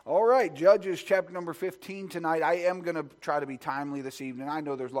right, Judges chapter number 15 tonight. I am going to try to be timely this evening. I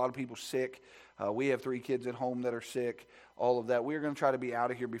know there's a lot of people sick. We have 3 kids at home that are sick, all of that. We're going to try to be out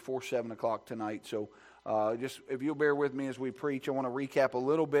of here before 7 o'clock tonight. So just if you'll bear with me as we preach, I want to recap a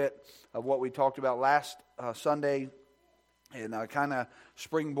little bit of what we talked about last Sunday and kind of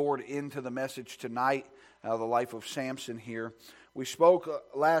springboard into the message tonight, the life of Samson here. We spoke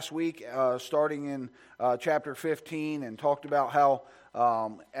last week starting in chapter 15 and talked about how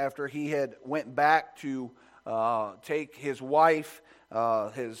after he had went back to take his wife,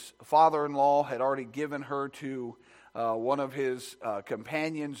 his father-in-law had already given her to one of his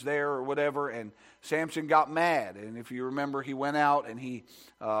companions there or whatever, and Samson got mad. And if you remember, he went out and he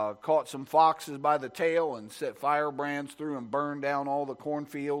caught some foxes by the tail and set firebrands through and burned down all the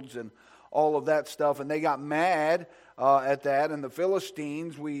cornfields and all of that stuff. And they got mad at that. And the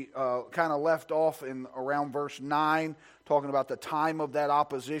Philistines, we kind of left off in around verse 9, talking about the time of that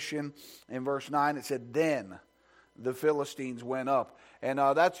opposition. In verse 9, it said, "Then the Philistines went up." And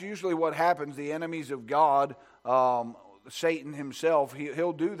that's usually what happens. The enemies of God, Satan himself,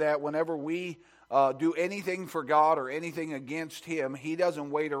 he'll do that whenever we do anything for God or anything against him. He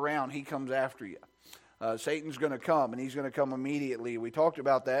doesn't wait around. He comes after you. Satan's going to come, and he's going to come immediately. We talked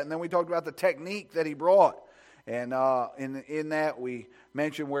about that, and then we talked about the technique that he brought. And in that, we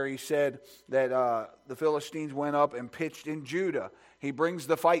mentioned where he said that the Philistines went up and pitched in Judah. He brings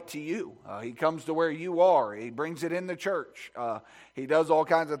the fight to you. He comes to where you are. He brings it in the church. He does all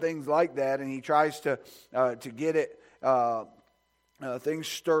kinds of things like that, and he tries to get it things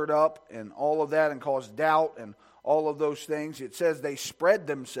stirred up and all of that, and cause doubt and all of those things. It says they spread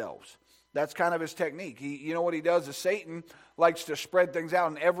themselves. That's kind of his technique. You know what he does is Satan likes to spread things out,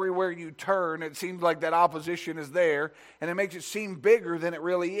 and everywhere you turn, it seems like that opposition is there, and it makes it seem bigger than it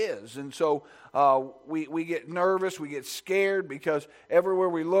really is. And so we get nervous, we get scared, because everywhere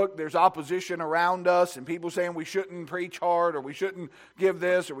we look, there's opposition around us, and people saying we shouldn't preach hard, or we shouldn't give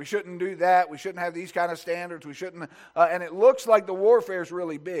this, or we shouldn't do that, we shouldn't have these kind of standards, we shouldn't, and it looks like the warfare is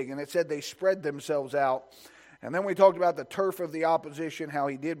really big, and it said they spread themselves out. And then we talked about the turf of the opposition, how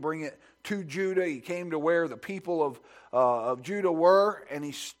he did bring it to Judah. He came to where the people of Judah were, and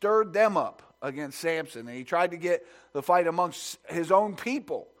he stirred them up against Samson. And he tried to get the fight amongst his own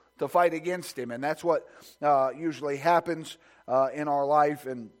people to fight against him. And that's what usually happens in our life.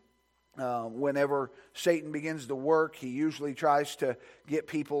 And whenever Satan begins to work, he usually tries to get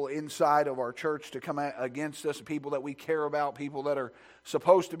people inside of our church to come against us, people that we care about, people that are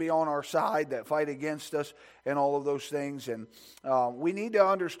supposed to be on our side that fight against us and all of those things. And we need to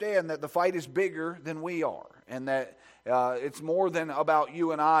understand that the fight is bigger than we are, and that it's more than about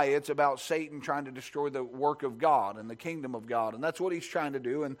you and I. It's about Satan trying to destroy the work of God and the kingdom of God, and that's what he's trying to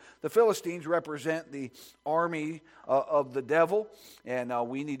do. And the Philistines represent the army of the devil, and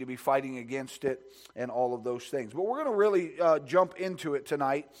we need to be fighting against it and all of those things. But we're going to really jump into it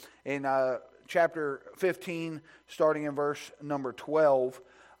tonight in chapter 15, starting in verse number 12.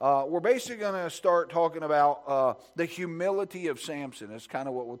 We're basically going to start talking about the humility of Samson. That's kind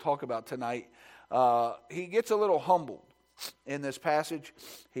of what we'll talk about tonight. He gets a little humbled in this passage.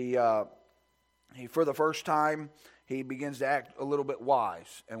 He for the first time, he begins to act a little bit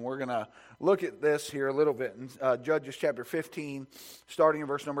wise. And we're going to look at this here a little bit in Judges chapter 15, starting in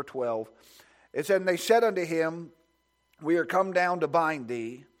verse number 12. It said, "And they said unto him, We are come down to bind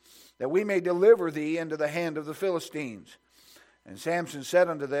thee, that we may deliver thee into the hand of the Philistines. And Samson said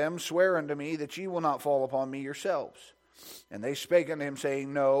unto them, Swear unto me that ye will not fall upon me yourselves. And they spake unto him,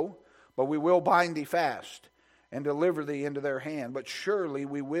 saying, No, but we will bind thee fast, and deliver thee into their hand. But surely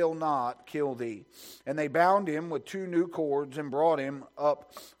we will not kill thee. And they bound him with 2 new cords, and brought him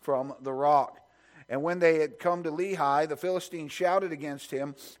up from the rock. And when they had come to Lehi, the Philistines shouted against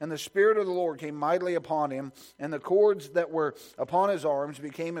him, and the Spirit of the Lord came mightily upon him, and the cords that were upon his arms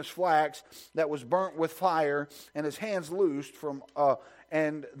became as flax that was burnt with fire, and his hands loosed from,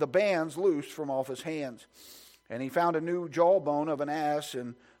 and the bands loosed from off his hands. And he found a new jawbone of an ass,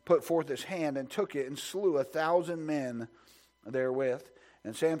 and put forth his hand, and took it, and slew 1,000 men therewith.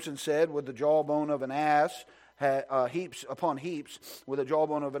 And Samson said, With the jawbone of an ass, heaps upon heaps, with the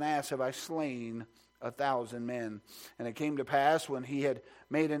jawbone of an ass have I slain 1,000 men. And it came to pass, when he had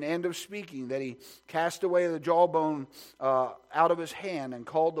made an end of speaking, that he cast away the jawbone out of his hand, and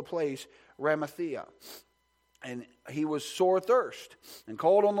called the place Ramathea. And he was sore athirst, and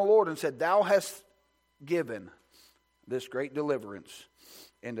called on the Lord, and said, Thou hast given this great deliverance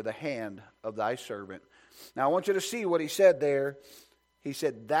into the hand of thy servant. Now I want you to see what he said there. He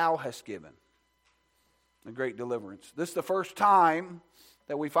said, Thou hast given a great deliverance. This is the first time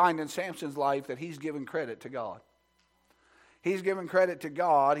that we find in Samson's life that he's given credit to God. He's giving credit to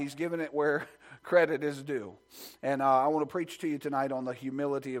God. He's giving it where credit is due. And I want to preach to you tonight on the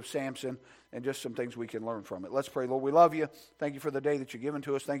humility of Samson and just some things we can learn from it. Let's pray. Lord, we love you. Thank you for the day that you've given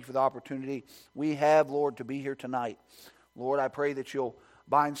to us. Thank you for the opportunity we have, Lord, to be here tonight. Lord, I pray that you'll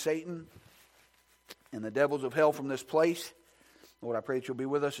bind Satan and the devils of hell from this place. Lord, I pray that you'll be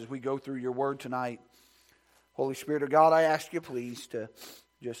with us as we go through your word tonight. Holy Spirit of God, I ask you, please, to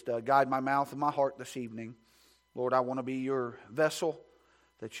just guide my mouth and my heart this evening. Lord, I want to be your vessel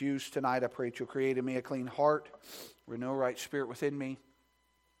that's used tonight. I pray that you'll create in me a clean heart, renew a right spirit within me.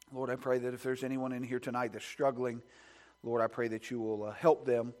 Lord, I pray that if there's anyone in here tonight that's struggling, Lord, I pray that you will help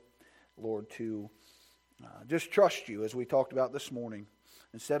them, Lord, to just trust you as we talked about this morning.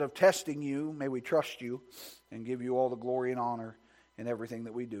 Instead of testing you, may we trust you and give you all the glory and honor in everything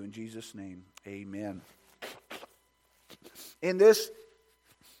that we do. In Jesus' name, amen. In this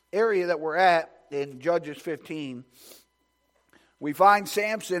area that we're at, in Judges 15, we find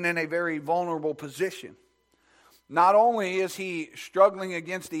Samson in a very vulnerable position. Not only is he struggling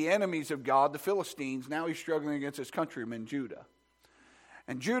against the enemies of God, the Philistines, now he's struggling against his countrymen, Judah.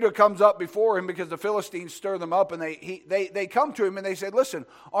 And Judah comes up before him because the Philistines stir them up, and they come to him and they said, listen,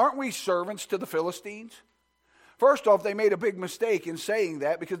 aren't we servants to the Philistines? First off, they made a big mistake in saying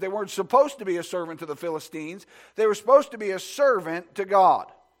that because they weren't supposed to be a servant to the Philistines. They were supposed to be a servant to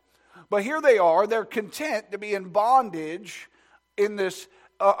God. But here they are, they're content to be in bondage in this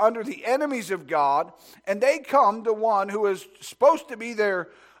under the enemies of God, and they come to one who is supposed to be their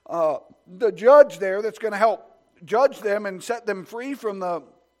the judge there that's going to help judge them and set them free from the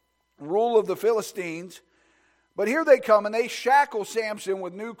rule of the Philistines. But here they come and they shackle Samson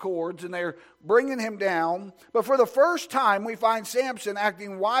with new cords and they're bringing him down. But for the first time we find Samson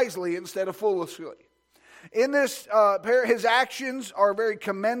acting wisely instead of foolishly. In this, his actions are very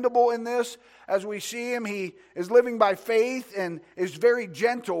commendable in this. As we see him, he is living by faith and is very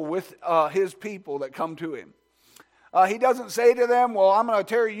gentle with his people that come to him. He doesn't say to them, well, I'm going to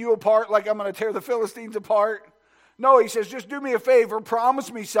tear you apart like I'm going to tear the Philistines apart. No, he says, just do me a favor,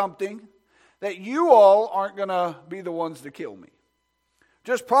 promise me something, that you all aren't going to be the ones to kill me.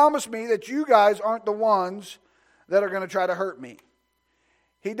 Just promise me that you guys aren't the ones that are going to try to hurt me.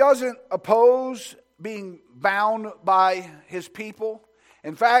 He doesn't oppose being bound by his people.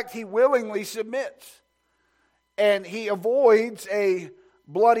 In fact, he willingly submits. And he avoids a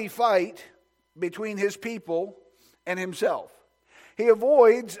bloody fight between his people and himself. He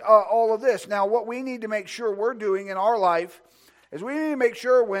avoids all of this. Now, what we need to make sure we're doing in our life is we need to make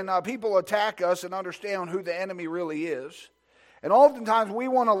sure when people attack us and understand who the enemy really is. And oftentimes we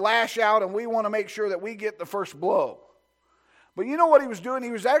want to lash out and we want to make sure that we get the first blow. But you know what he was doing?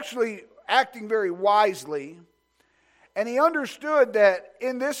 He was actually acting very wisely. And he understood that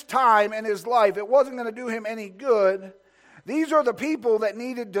in this time in his life, it wasn't going to do him any good. These are the people that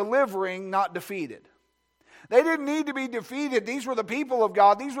needed delivering, not defeated. They didn't need to be defeated. These were the people of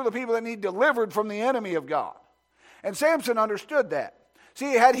God. These were the people that need delivered from the enemy of God. And Samson understood that.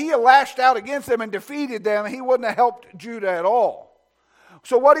 See, had he lashed out against them and defeated them, he wouldn't have helped Judah at all.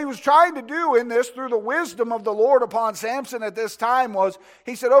 So what he was trying to do in this, through the wisdom of the Lord upon Samson at this time, was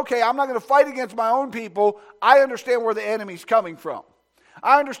he said, okay, I'm not going to fight against my own people. I understand where the enemy's coming from.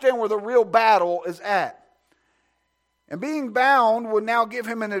 I understand where the real battle is at. And being bound would now give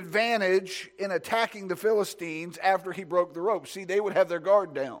him an advantage in attacking the Philistines after he broke the rope. See, they would have their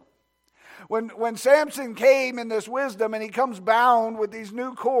guard down. When Samson came in this wisdom and he comes bound with these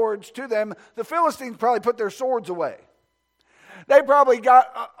new cords to them, the Philistines probably put their swords away. They probably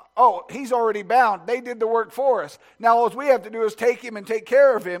got, he's already bound. They did the work for us. Now all we have to do is take him and take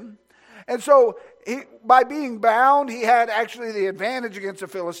care of him. And so by being bound, he had actually the advantage against the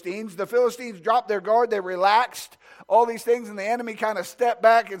Philistines. The Philistines dropped their guard. They relaxed all these things. And the enemy kind of stepped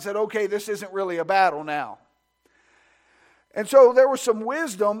back and said, okay, this isn't really a battle now. And so there was some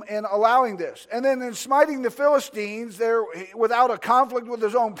wisdom in allowing this. And then in smiting the Philistines, there, without a conflict with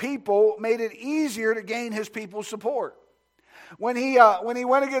his own people, made it easier to gain his people's support. When he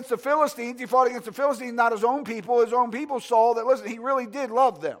went against the Philistines, he fought against the Philistines, not his own people. His own people saw that, listen, he really did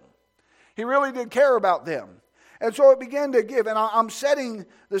love them. He really did care about them. And so it began to give. And I'm setting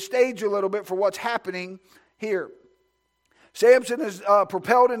the stage a little bit for what's happening here. Samson is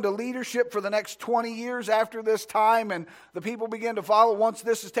propelled into leadership for the next 20 years after this time, and the people begin to follow. Once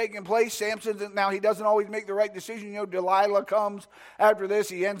this is taking place, Samson, now he doesn't always make the right decision. You know, Delilah comes after this.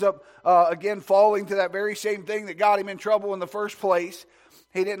 He ends up, again, falling to that very same thing that got him in trouble in the first place.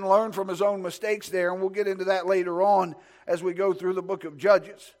 He didn't learn from his own mistakes there, and we'll get into that later on as we go through the book of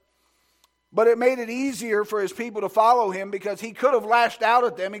Judges. But it made it easier for his people to follow him because he could have lashed out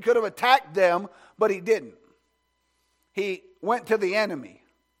at them. He could have attacked them, but he didn't. He went to the enemy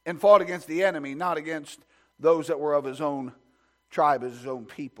and fought against the enemy, not against those that were of his own tribe, as his own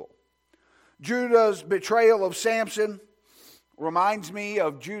people. Judah's betrayal of Samson reminds me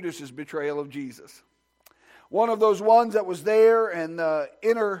of Judas's betrayal of Jesus. One of those ones that was there in the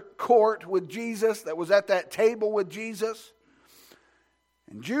inner court with Jesus, that was at that table with Jesus.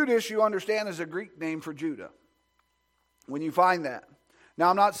 And Judas, you understand, is a Greek name for Judah. When you find that. Now,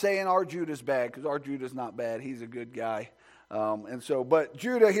 I'm not saying our Judah's bad, because our Judah's not bad. He's a good guy. But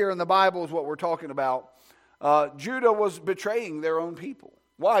Judah here in the Bible is what we're talking about. Judah was betraying their own people.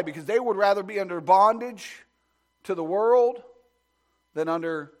 Why? Because they would rather be under bondage to the world than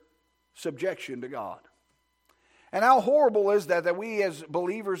under subjection to God. And how horrible is that we as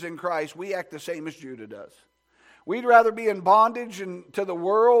believers in Christ, we act the same as Judah does. We'd rather be in bondage to the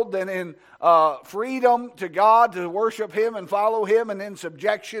world than in freedom to God, to worship Him and follow Him, and in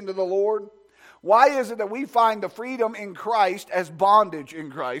subjection to the Lord. Why is it that we find the freedom in Christ as bondage in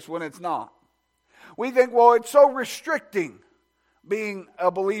Christ when it's not? We think, well, it's so restricting being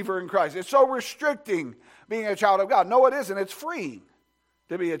a believer in Christ. It's so restricting being a child of God. No, it isn't. It's freeing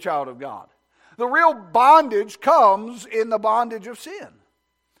to be a child of God. The real bondage comes in the bondage of sin.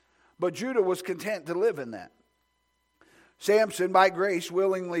 But Judah was content to live in that. Samson, by grace,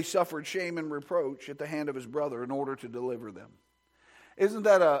 willingly suffered shame and reproach at the hand of his brother in order to deliver them. Isn't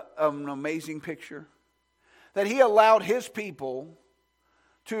that an amazing picture? That he allowed his people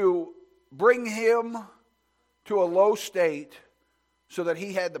to bring him to a low state so that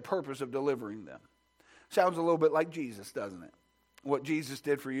he had the purpose of delivering them. Sounds a little bit like Jesus, doesn't it? What Jesus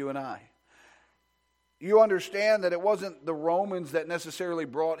did for you and I. You understand that it wasn't the Romans that necessarily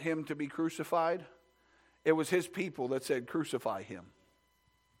brought him to be crucified. It was his people that said, crucify him.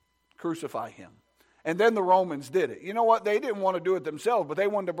 Crucify him. And then the Romans did it. You know what? They didn't want to do it themselves, but they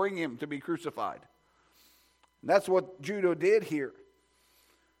wanted to bring him to be crucified. And that's what Judah did here.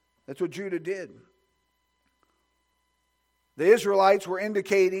 That's what Judah did. The Israelites were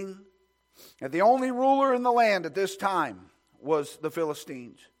indicating that the only ruler in the land at this time was the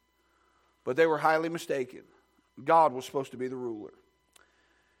Philistines. But they were highly mistaken. God was supposed to be the ruler.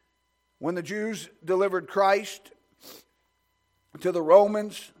 When the Jews delivered Christ to the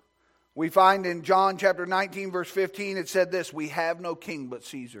Romans, we find in John chapter 19 verse 15, it said this, we have no king but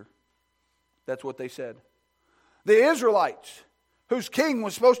Caesar. That's what they said. The Israelites, whose king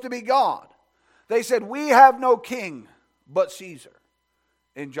was supposed to be God, they said, we have no king but Caesar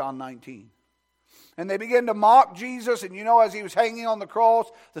in John 19. And they began to mock Jesus, and as he was hanging on the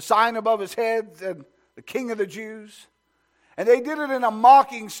cross, the sign above his head said, the King of the Jews. And they did it in a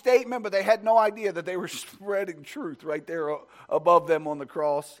mocking statement, but they had no idea that they were spreading truth right there above them on the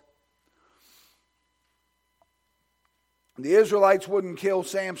cross. The Israelites wouldn't kill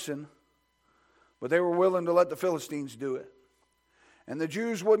Samson, but they were willing to let the Philistines do it. And the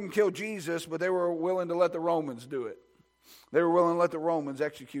Jews wouldn't kill Jesus, but they were willing to let the Romans do it. They were willing to let the Romans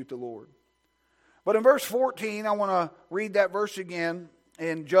execute the Lord. But in verse 14, I want to read that verse again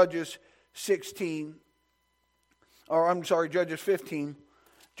in Judges 15.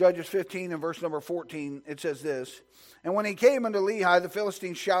 Judges 15 and verse number 14, it says this. And when he came unto Lehi, the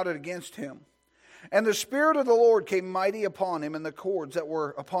Philistines shouted against him. And the Spirit of the Lord came mighty upon him, and the cords that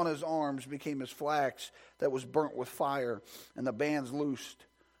were upon his arms became as flax that was burnt with fire, and the bands loosed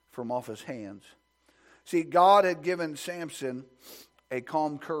from off his hands. See, God had given Samson a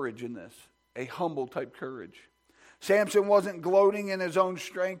calm courage in this, a humble type courage. Samson wasn't gloating in his own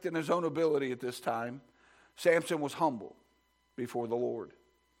strength and his own ability at this time. Samson was humble before the Lord.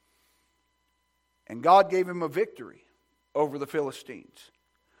 And God gave him a victory over the Philistines.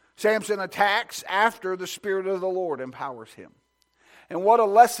 Samson attacks after the Spirit of the Lord empowers him. And what a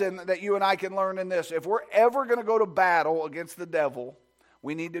lesson that you and I can learn in this. If we're ever going to go to battle against the devil,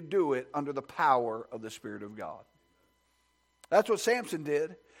 we need to do it under the power of the Spirit of God. That's what Samson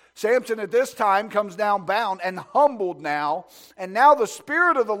did. Samson at this time comes down bound and humbled now. And now the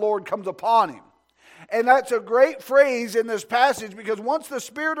Spirit of the Lord comes upon him. And that's a great phrase in this passage, because once the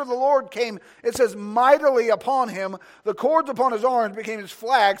Spirit of the Lord came, it says mightily upon him, the cords upon his arms became as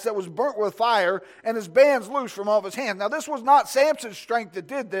flax that was burnt with fire, and his bands loosed from off his hands. Now this was not Samson's strength that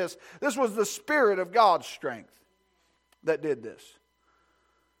did this. This was the Spirit of God's strength that did this.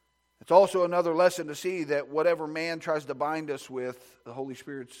 It's also another lesson to see that whatever man tries to bind us with, the Holy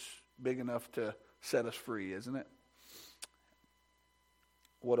Spirit's big enough to set us free, isn't it?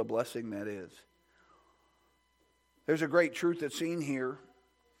 What a blessing that is. There's a great truth that's seen here.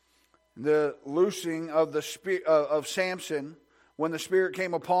 The loosing of the spirit of Samson, when the Spirit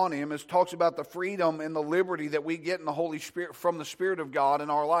came upon him, it talks about the freedom and the liberty that we get in the Holy Spirit from the Spirit of God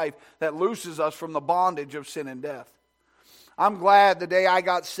in our life that looses us from the bondage of sin and death. I'm glad the day I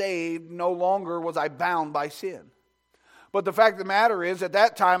got saved, no longer was I bound by sin. But the fact of the matter is, at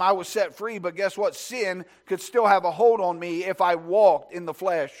that time I was set free, but guess what? Sin could still have a hold on me if I walked in the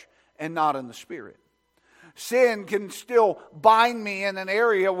flesh and not in the Spirit. Sin can still bind me in an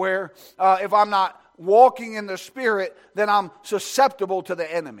area where if I'm not walking in the Spirit, then I'm susceptible to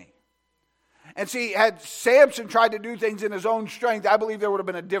the enemy. And see, had Samson tried to do things in his own strength, I believe there would have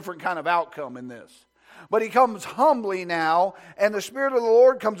been a different kind of outcome in this. But he comes humbly now, and the Spirit of the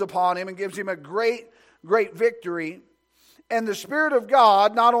Lord comes upon him and gives him a great, great victory. And the Spirit of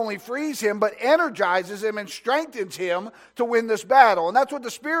God not only frees him, but energizes him and strengthens him to win this battle. And that's what the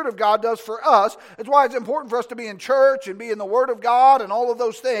Spirit of God does for us. That's why it's important for us to be in church and be in the Word of God and all of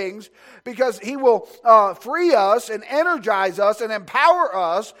those things, because He will free us and energize us and empower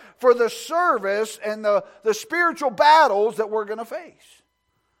us for the service and the spiritual battles that we're going to face.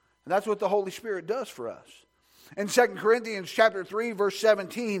 And that's what the Holy Spirit does for us. In 2 Corinthians chapter 3, verse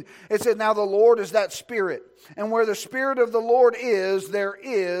 17, it said, "Now the Lord is that Spirit, and where the Spirit of the Lord is, there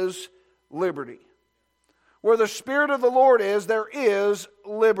is liberty." Where the Spirit of the Lord is, there is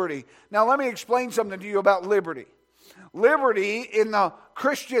liberty. Now let me explain something to you about liberty. Liberty in the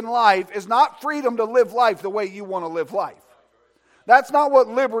Christian life is not freedom to live life the way you want to live life. That's not what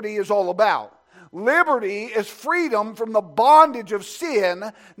liberty is all about. Liberty is freedom from the bondage of sin,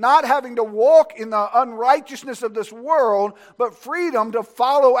 not having to walk in the unrighteousness of this world, but freedom to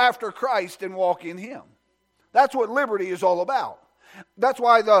follow after Christ and walk in Him. That's what liberty is all about. That's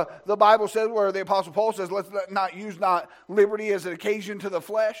why the Bible says, where the Apostle Paul says, let's not use liberty as an occasion to the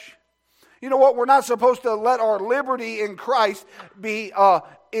flesh. You know what? We're not supposed to let our liberty in Christ be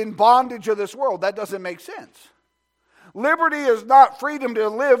in bondage of this world. That doesn't make sense. Liberty is not freedom to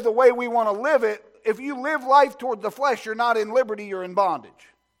live the way we want to live it. If you live life toward the flesh, you're not in liberty, you're in bondage.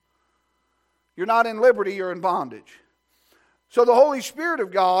 You're not in liberty, you're in bondage. So the Holy Spirit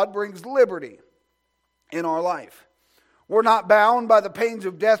of God brings liberty in our life. We're not bound by the pains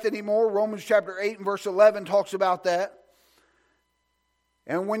of death anymore. Romans chapter 8 and verse 11 talks about that.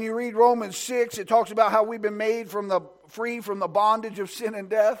 And when you read Romans 6, it talks about how we've been made free from the bondage of sin and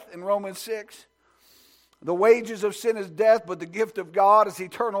death in Romans 6. The wages of sin is death, but the gift of God is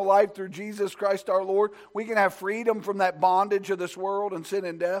eternal life through Jesus Christ our Lord. We can have freedom from that bondage of this world and sin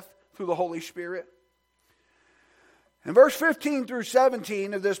and death through the Holy Spirit. In verse 15 through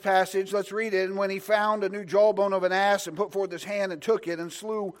 17 of this passage, let's read it. "And when he found a new jawbone of an ass, and put forth his hand and took it, and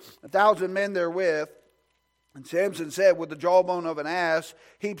slew 1,000 men therewith. And Samson said, with the jawbone of an ass,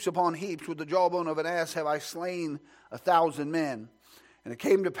 heaps upon heaps, with the jawbone of an ass have I slain 1,000 men. And it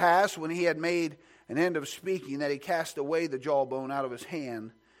came to pass, when he had made an end of speaking, that he cast away the jawbone out of his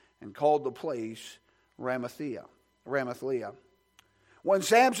hand, and called the place Ramathleah. When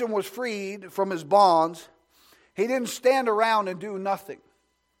Samson was freed from his bonds, he didn't stand around and do nothing.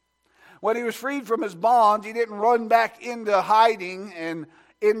 When he was freed from his bonds, he didn't run back into hiding and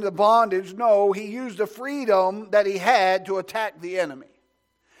into bondage. No, he used the freedom that he had to attack the enemy.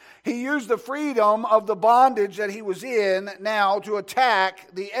 He used the freedom of the bondage that he was in now to attack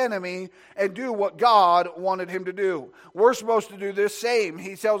the enemy and do what God wanted him to do. We're supposed to do this same.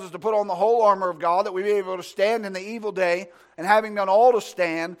 He tells us to put on the whole armor of God, that we may be able to stand in the evil day, and having done all to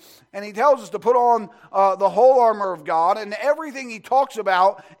stand. And he tells us to put on the whole armor of God, and everything he talks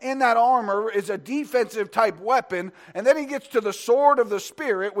about in that armor is a defensive type weapon. And then he gets to the sword of the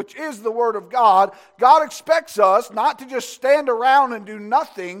Spirit, which is the Word of God. God expects us not to just stand around and do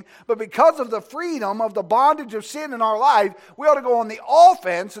nothing, but because of the freedom of the bondage of sin in our life, we ought to go on the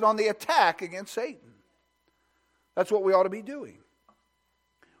offense and on the attack against Satan. That's what we ought to be doing.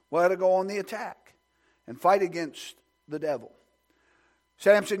 We ought to go on the attack and fight against the devil.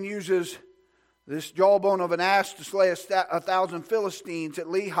 Samson uses this jawbone of an ass to slay 1,000 Philistines at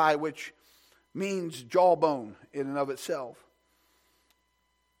Lehi, which means jawbone in and of itself.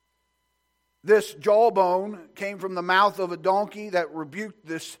 This jawbone came from the mouth of a donkey that rebuked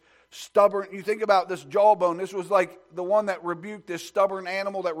this stubborn. You think about this jawbone. This was like the one that rebuked this stubborn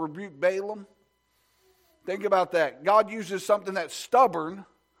animal that rebuked Balaam. Think about that. God uses something that's stubborn.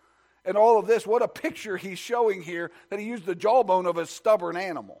 And all of this, what a picture he's showing here, that he used the jawbone of a stubborn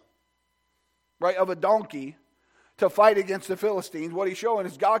animal, right, of a donkey, to fight against the Philistines. What he's showing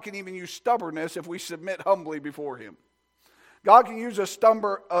is God can even use stubbornness if we submit humbly before him. God can use a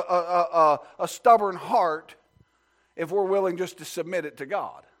stubborn heart if we're willing just to submit it to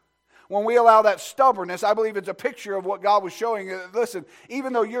God. When we allow that stubbornness, I believe it's a picture of what God was showing. Listen,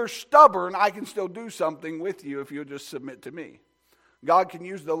 even though you're stubborn, I can still do something with you if you'll just submit to me. God can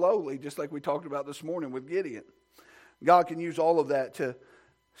use the lowly, just like we talked about this morning with Gideon. God can use all of that to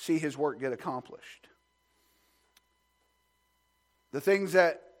see his work get accomplished. The things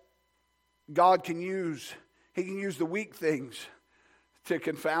that God can use, He can use the weak things to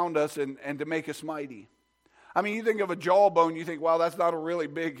confound us and to make us mighty. I mean, you think of a jawbone, you think, wow, that's not a really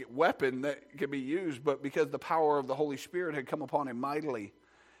big weapon that can be used. But because the power of the Holy Spirit had come upon him mightily,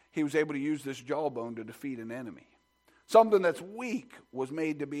 he was able to use this jawbone to defeat an enemy. Something that's weak was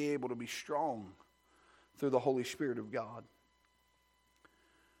made to be able to be strong through the Holy Spirit of God.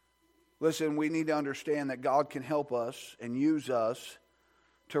 Listen, we need to understand that God can help us and use us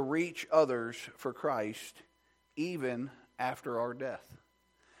to reach others for Christ even after our death.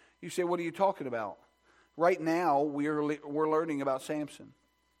 You say, what are you talking about? Right now, we're learning about Samson.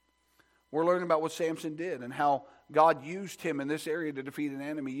 We're learning about what Samson did and how God used him in this area to defeat an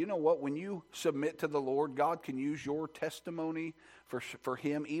enemy. You know what? When you submit to the Lord, God can use your testimony for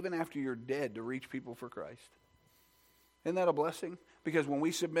Him even after you're dead to reach people for Christ. Isn't that a blessing? Because when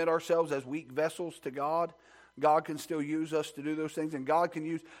we submit ourselves as weak vessels to God, God can still use us to do those things. And God can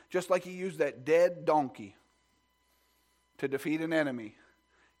use, just like He used that dead donkey to defeat an enemy,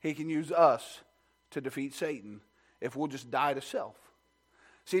 He can use us to defeat Satan if we'll just die to self.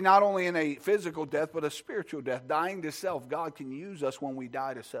 See, not only in a physical death, but a spiritual death, dying to self. God can use us when we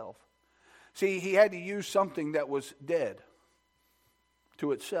die to self. See, He had to use something that was dead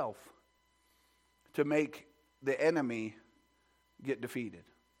to itself to make the enemy get defeated.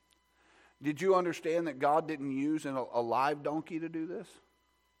 Did you understand that God didn't use a live donkey to do this?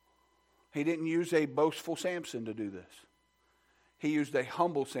 He didn't use a boastful Samson to do this. He used a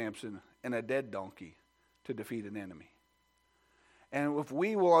humble Samson and a dead donkey to defeat an enemy. And if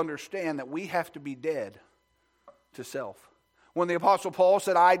we will understand that we have to be dead to self. When the Apostle Paul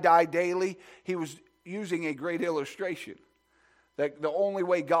said, I die daily, he was using a great illustration. That the only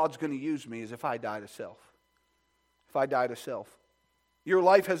way God's going to use me is if I die to self. If I die to self. Your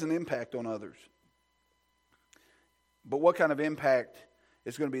life has an impact on others. But what kind of impact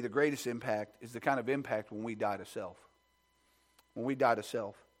is going to be the greatest impact is the kind of impact when we die to self. When we die to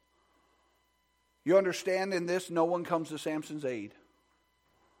self. You understand in this, no one comes to Samson's aid.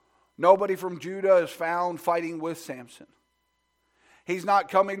 Nobody from Judah is found fighting with Samson. He's not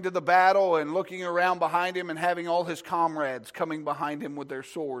coming to the battle and looking around behind him and having all his comrades coming behind him with their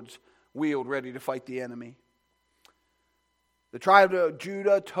swords wheeled, ready to fight the enemy. The tribe of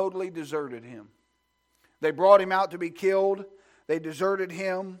Judah totally deserted him. They brought him out to be killed. They deserted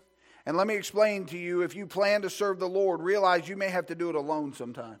him. And let me explain to you, if you plan to serve the Lord, realize you may have to do it alone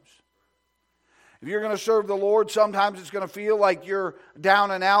sometimes. If you're going to serve the Lord, sometimes it's going to feel like you're down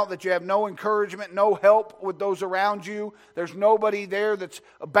and out, that you have no encouragement, no help with those around you. There's nobody there that's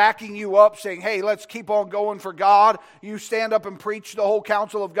backing you up, saying, hey, let's keep on going for God. You stand up and preach the whole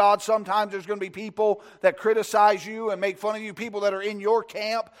counsel of God. Sometimes there's going to be people that criticize you and make fun of you, people that are in your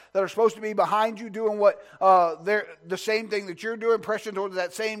camp, that are supposed to be behind you doing what the same thing that you're doing, pressing towards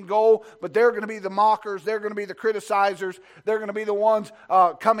that same goal, but they're going to be the mockers, they're going to be the criticizers, they're going to be the ones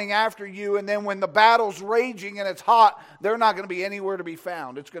coming after you, and then when the battle's raging and it's hot, they're not going to be anywhere to be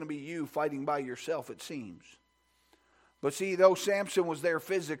found. It's going to be you fighting by yourself, it seems. But see, though Samson was there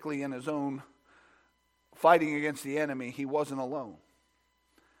physically in his own fighting against the enemy, he wasn't alone.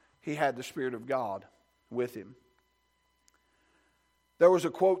 He had the Spirit of God with him. There was a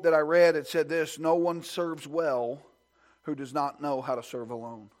quote that I read. It said this: no one serves well who does not know how to serve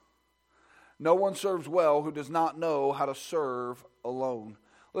alone. No one serves well who does not know how to serve alone.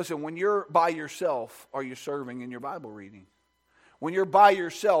 Listen, when you're by yourself, are you serving in your Bible reading? When you're by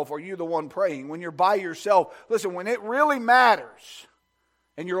yourself, are you the one praying? When you're by yourself, listen, when it really matters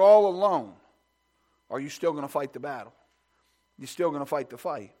and you're all alone, are you still going to fight the battle? You're still going to fight the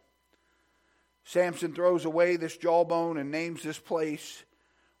fight. Samson throws away this jawbone and names this place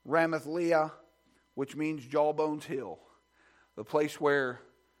Ramath-leah, which means Jawbone's Hill. The place where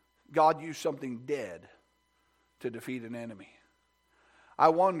God used something dead to defeat an enemy. I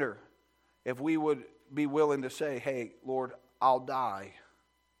wonder if we would be willing to say, hey, Lord, I'll die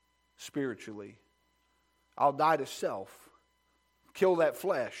spiritually. I'll die to self. Kill that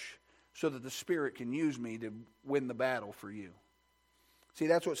flesh so that the Spirit can use me to win the battle for you. See,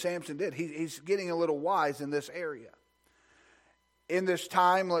 that's what Samson did. He's getting a little wise in this area. In this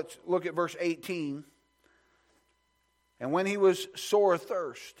time, let's look at verse 18. And when he was sore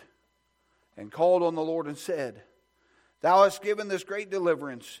athirst and called on the Lord and said, Thou hast given this great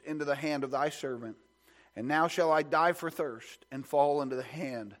deliverance into the hand of thy servant, and now shall I die for thirst and fall into the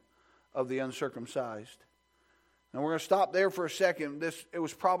hand of the uncircumcised. Now we're going to stop there for a second. It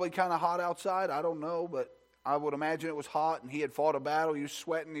was probably kind of hot outside. I don't know, but I would imagine it was hot, and he had fought a battle. He was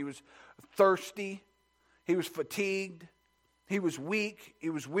sweating. He was thirsty. He was fatigued. He was weak.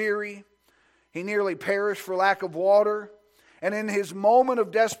 He was weary. He nearly perished for lack of water. And in his moment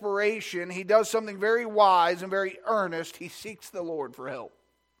of desperation, he does something very wise and very earnest. He seeks the Lord for help.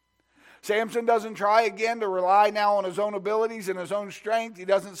 Samson doesn't try again to rely now on his own abilities and his own strength. He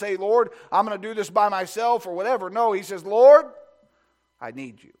doesn't say, Lord, I'm going to do this by myself or whatever. No, he says, Lord, I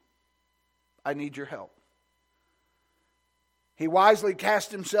need you. I need your help. He wisely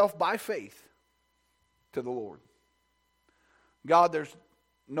cast himself by faith to the Lord. God, there's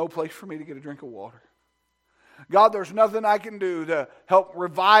no place for me to get a drink of water. God, there's nothing I can do to help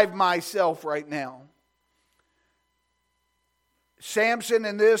revive myself right now. Samson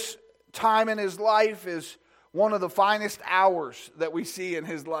in this time in his life is one of the finest hours that we see in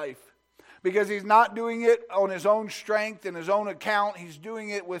his life. Because he's not doing it on his own strength and his own account. He's doing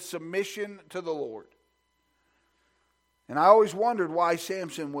it with submission to the Lord. And I always wondered why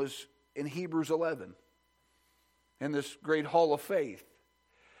Samson was in Hebrews 11. In this great hall of faith.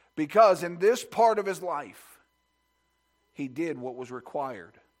 Because in this part of his life, he did what was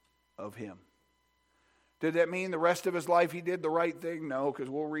required of him. Did that mean the rest of his life he did the right thing? No, because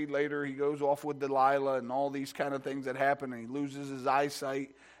we'll read later he goes off with Delilah and all these kind of things that happen, and he loses his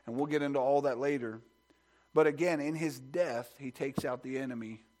eyesight, and we'll get into all that later. But again, in his death, he takes out the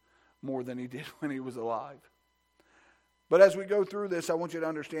enemy more than he did when he was alive. But as we go through this, I want you to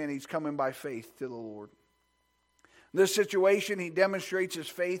understand he's coming by faith to the Lord. In this situation, he demonstrates his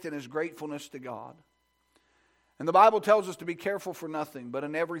faith and his gratefulness to God. And the Bible tells us to be careful for nothing, but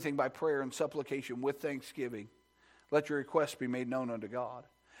in everything by prayer and supplication with thanksgiving. Let your requests be made known unto God.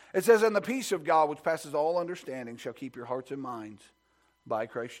 It says, and the peace of God, which passes all understanding, shall keep your hearts and minds by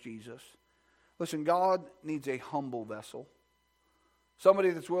Christ Jesus. Listen, God needs a humble vessel.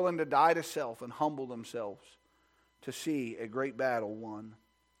 Somebody that's willing to die to self and humble themselves to see a great battle won.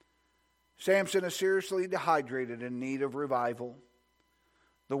 Samson is seriously dehydrated in need of revival.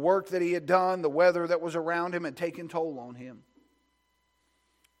 The work that he had done, the weather that was around him had taken toll on him.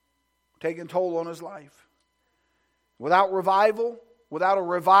 Taken toll on his life. Without revival, without a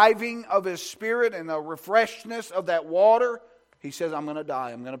reviving of his spirit and a refreshness of that water, he says, I'm going to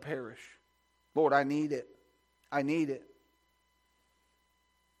die, I'm going to perish. Lord, I need it. I need it.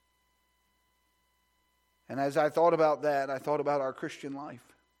 And as I thought about that, I thought about our Christian life.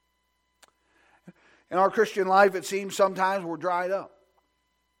 In our Christian life, it seems sometimes we're dried up.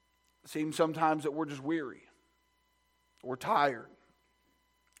 It seems sometimes that we're just weary. We're tired.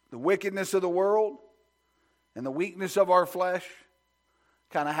 The wickedness of the world and the weakness of our flesh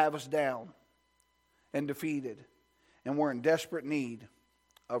kind of have us down and defeated. And we're in desperate need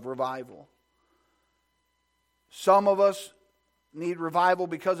of revival. Some of us need revival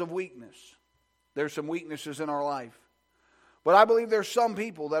because of weakness. There's some weaknesses in our life. But I believe there's some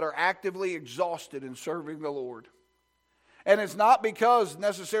people that are actively exhausted in serving the Lord. And it's not because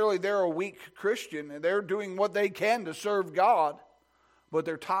necessarily they're a weak Christian and they're doing what they can to serve God, but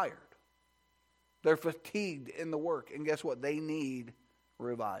they're tired. They're fatigued in the work. And guess what? They need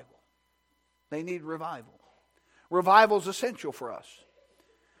revival. They need revival. Revival is essential for us.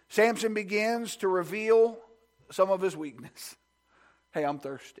 Samson begins to reveal some of his weakness. Hey, I'm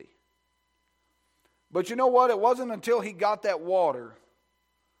thirsty. But you know what? It wasn't until he got that water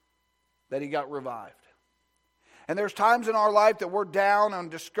that he got revived. And there's times in our life that we're down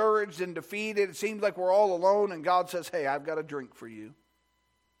and discouraged and defeated. It seems like we're all alone, and God says, hey, I've got a drink for you.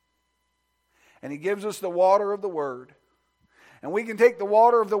 And he gives us the water of the Word. And we can take the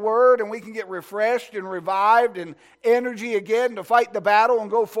water of the Word and we can get refreshed and revived and energy again to fight the battle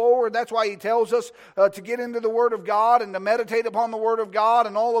and go forward. That's why he tells us to get into the Word of God and to meditate upon the Word of God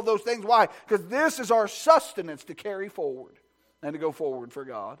and all of those things. Why? Because this is our sustenance to carry forward and to go forward for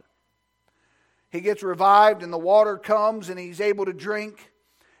God. He gets revived and the water comes and he's able to drink.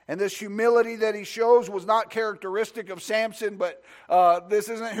 And this humility that he shows was not characteristic of Samson, but this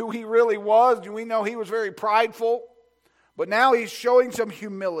isn't who he really was. We know he was very prideful. But now he's showing some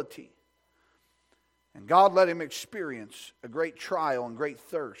humility. And God let him experience a great trial and great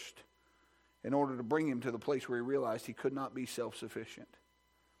thirst in order to bring him to the place where he realized he could not be self-sufficient.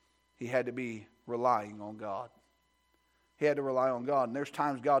 He had to be relying on God. He had to rely on God. And there's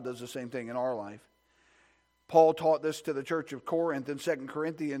times God does the same thing in our life. Paul taught this to the church of Corinth in 2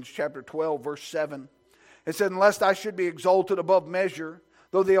 Corinthians chapter 12, verse 7. It said, "Lest I should be exalted above measure,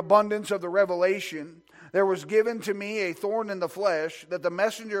 though the abundance of the revelation, there was given to me a thorn in the flesh, that the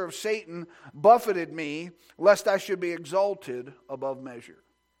messenger of Satan buffeted me, lest I should be exalted above measure."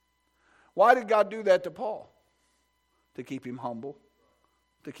 Why did God do that to Paul? To keep him humble.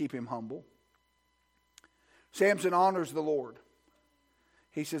 To keep him humble. Samson honors the Lord.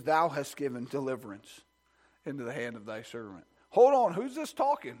 He says, "Thou hast given deliverance into the hand of thy servant." Hold on, who's this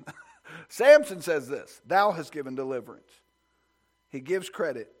talking? Samson says this, "Thou hast given deliverance." He gives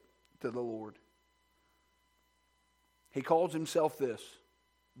credit to the Lord. He calls himself this,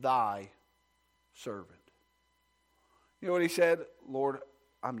 thy servant. You know what he said? Lord,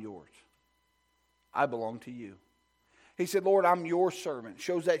 I'm yours. I belong to you. He said, Lord, I'm your servant.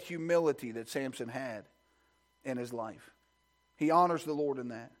 Shows that humility that Samson had in his life. He honors the Lord in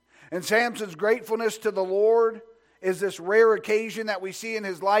that. And Samson's gratefulness to the Lord is this rare occasion that we see in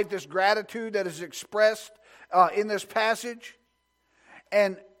his life, this gratitude that is expressed in this passage.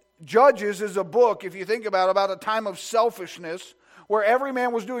 And Judges is a book, if you think about a time of selfishness, where every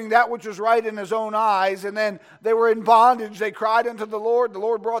man was doing that which was right in his own eyes, and then they were in bondage. They cried unto the Lord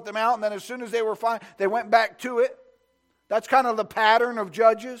brought them out, and then as soon as they were fine, they went back to it. That's kind of the pattern of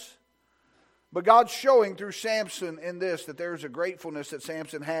Judges. But God's showing through Samson in this that there's a gratefulness that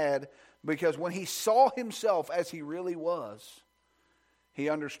Samson had, because when he saw himself as he really was, he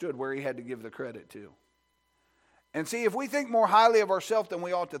understood where he had to give the credit to. And see, if we think more highly of ourselves than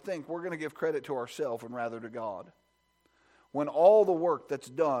we ought to think, we're going to give credit to ourselves and rather to God. When all the work that's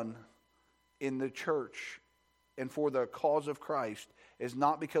done in the church and for the cause of Christ is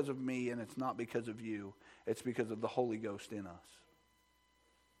not because of me and it's not because of you, it's because of the Holy Ghost in us.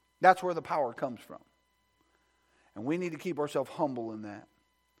 That's where the power comes from. And we need to keep ourselves humble in that.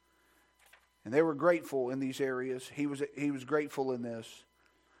 And they were grateful in these areas. He was grateful in this.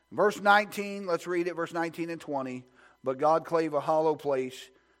 Verse 19, let's read it, verse 19 and 20. But God clave a hollow place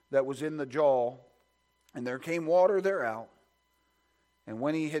that was in the jaw, and there came water thereout. And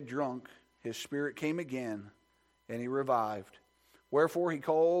when he had drunk, his spirit came again, and he revived. Wherefore he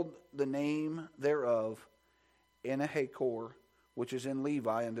called the name thereof Enahakor, which is in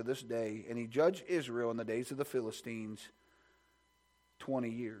Levi unto this day. And he judged Israel in the days of the Philistines 20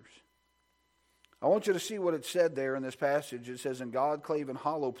 years. I want you to see what it said there in this passage. It says, and God clave an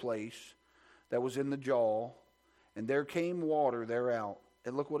hollow place that was in the jaw, and there came water thereout.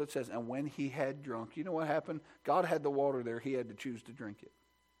 And look what it says, and when he had drunk. You know what happened? God had the water there. He had to choose to drink it.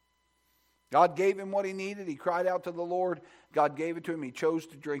 God gave him what he needed. He cried out to the Lord. God gave it to him. He chose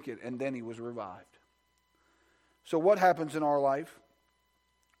to drink it, and then he was revived. So what happens in our life?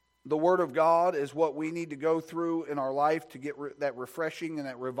 The Word of God is what we need to go through in our life to get that refreshing and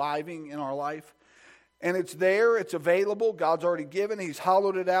that reviving in our life. And it's there, it's available. God's already given. He's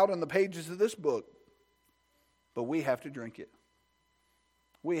hollowed it out on the pages of this book. But we have to drink it.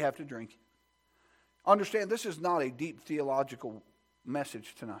 We have to drink it. Understand, this is not a deep theological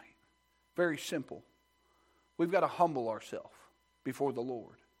message tonight. Very simple. We've got to humble ourselves before the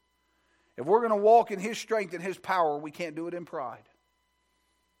Lord. If we're going to walk in His strength and His power, we can't do it in pride.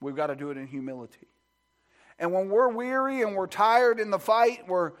 We've got to do it in humility. And when we're weary and we're tired in the fight,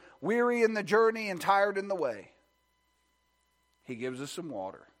 we're weary in the journey and tired in the way, He gives us some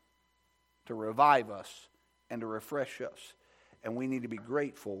water to revive us and to refresh us. And we need to be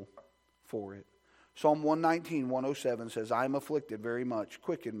grateful for it. Psalm 119, 107 says, I am afflicted very much.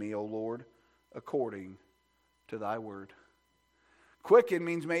 Quicken me, O Lord, according to thy word. Quicken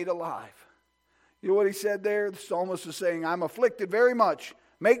means made alive. You know what he said there? The psalmist is saying, I'm afflicted very much.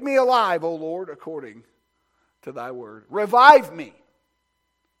 Make me alive, O Lord, according to thy word. Revive me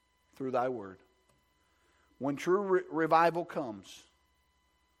through thy word. When true revival comes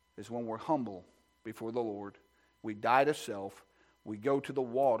is when we're humble before the Lord. We die to self. We go to the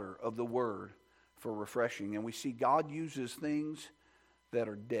water of the word for refreshing. And we see God uses things that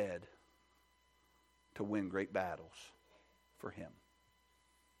are dead to win great battles for Him.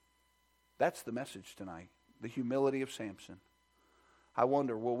 That's the message tonight. The humility of Samson. I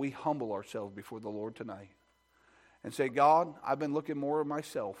wonder, will we humble ourselves before the Lord tonight and say, God, I've been looking more of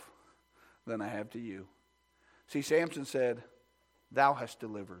myself than I have to you. See, Samson said, thou hast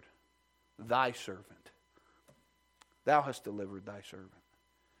delivered thy servant. Thou hast delivered thy servant.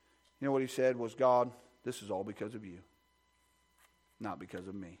 You know what he said was, God, this is all because of you, not because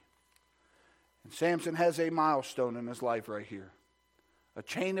of me. And Samson has a milestone in his life right here. A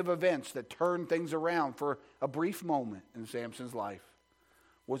chain of events that turned things around for a brief moment in Samson's life.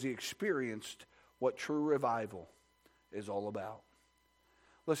 Was he experienced what true revival is all about.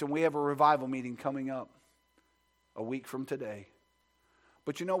 Listen, we have a revival meeting coming up a week from today.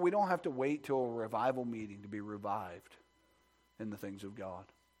 But you know, we don't have to wait till a revival meeting to be revived in the things of God.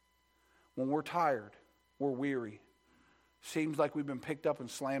 When we're tired, we're weary, seems like we've been picked up and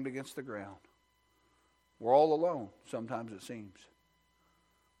slammed against the ground. We're all alone, sometimes it seems.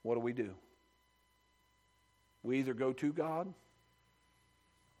 What do? We either go to God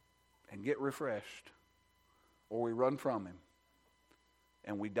and get refreshed, or we run from Him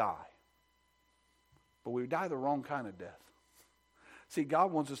and we die. But we die the wrong kind of death. See,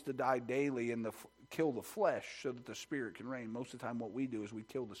 God wants us to die daily in the kill the flesh so that the Spirit can reign. Most of the time what we do is we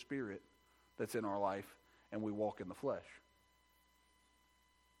kill the Spirit that's in our life and we walk in the flesh.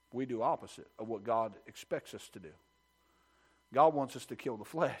 We do opposite of what God expects us to do. God wants us to kill the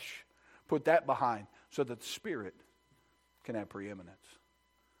flesh, put that behind so that the Spirit can have preeminence.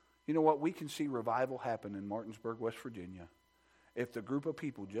 You know what? We can see revival happen in Martinsburg, West Virginia, if the group of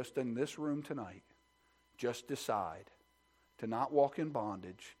people just in this room tonight just decide to not walk in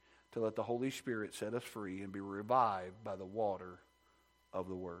bondage, to let the Holy Spirit set us free and be revived by the water of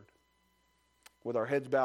the Word. With our heads bowed,